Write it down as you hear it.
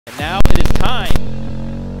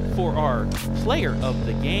for our player of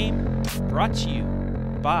the game, brought to you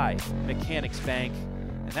by Mechanics Bank.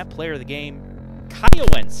 And that player of the game,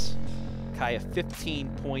 Kiyah Wentz. Kiyah, 15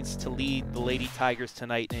 points to lead the Lady Tigers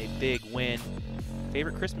tonight in a big win.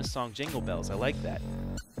 Favorite Christmas song, Jingle Bells. I like that.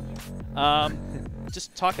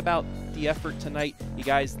 Just talk about the effort tonight. You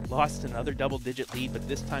guys lost another double-digit lead, but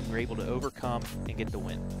this time you were able to overcome and get the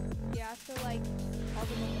win. Yeah, I feel like all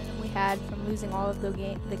the momentum we had from losing all of the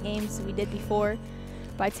games we did before,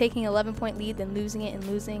 by taking 11-point lead, then losing it and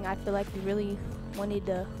losing, I feel like we really wanted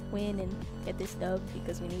to win and get this dub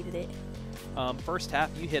because we needed it. First half,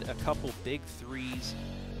 you hit a couple big threes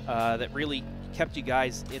that really kept you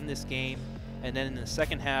guys in this game. And then in the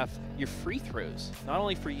second half, your free throws, not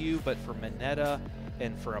only for you, but for Mineta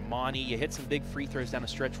and for Amani, you hit some big free throws down the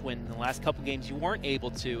stretch when in the last couple games you weren't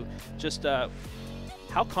able to. Just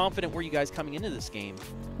how confident were you guys coming into this game?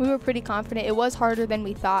 We were pretty confident. It was harder than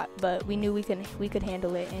we thought, but we knew we could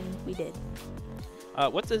handle it, and we did.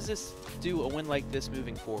 What does this do, a win like this,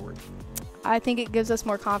 moving forward? I think it gives us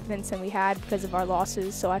more confidence than we had because of our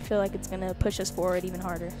losses, so I feel like it's going to push us forward even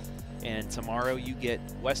harder. And tomorrow you get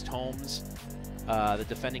West Holmes, the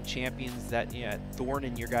defending champions, that thorn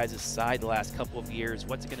in your guys' side the last couple of years.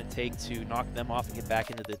 What's it going to take to knock them off and get back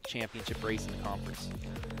into the championship race in the conference?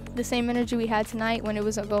 The same energy we had tonight when it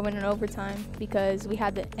was going in overtime, because we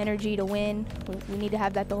had the energy to win. We need to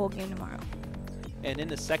have that the whole game tomorrow. And in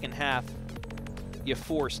the second half, you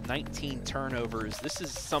forced 19 turnovers. This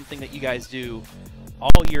is something that you guys do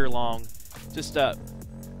all year long. Just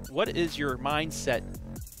what is your mindset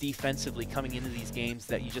defensively coming into these games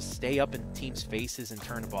that you just stay up in teams' faces and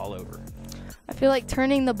turn the ball over? I feel like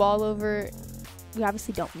turning the ball over, we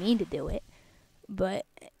obviously don't mean to do it, but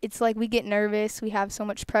it's like we get nervous, we have so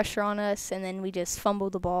much pressure on us, and then we just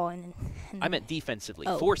fumble the ball. And I meant defensively,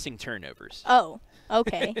 forcing turnovers. Oh,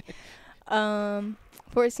 okay.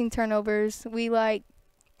 Forcing turnovers, we want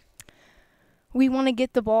to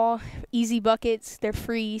get the ball, easy buckets, they're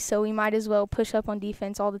free, so we might as well push up on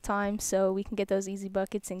defense all the time so we can get those easy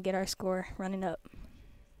buckets and get our score running up.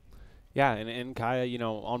 Yeah, and Kiyah,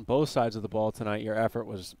 on both sides of the ball tonight, your effort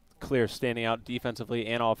was clear, standing out defensively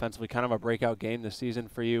and offensively, kind of a breakout game this season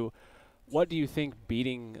for you. What do you think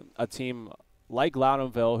beating a team like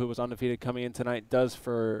Loudonville, who was undefeated coming in tonight, does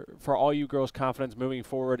for all you girls' confidence moving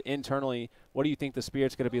forward internally? What do you think the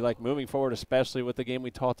spirit's going to be like moving forward, especially with the game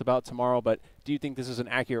we talked about tomorrow? But do you think this is an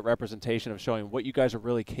accurate representation of showing what you guys are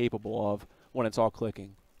really capable of when it's all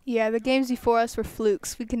clicking? Yeah, the games before us were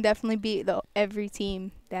flukes. We can definitely beat every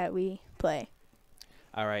team that we play.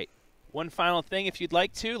 All right. One final thing, if you'd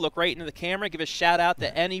like to, look right into the camera, give a shout-out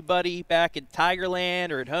to anybody back in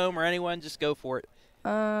Tigerland or at home or anyone. Just go for it.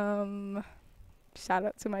 Shout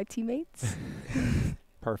out to my teammates.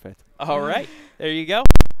 Perfect. All right. There you go.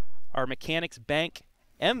 Our Mechanics Bank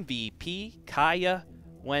MVP, Kiyah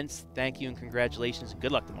Wentz. Thank you and congratulations and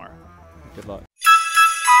good luck tomorrow. Good luck.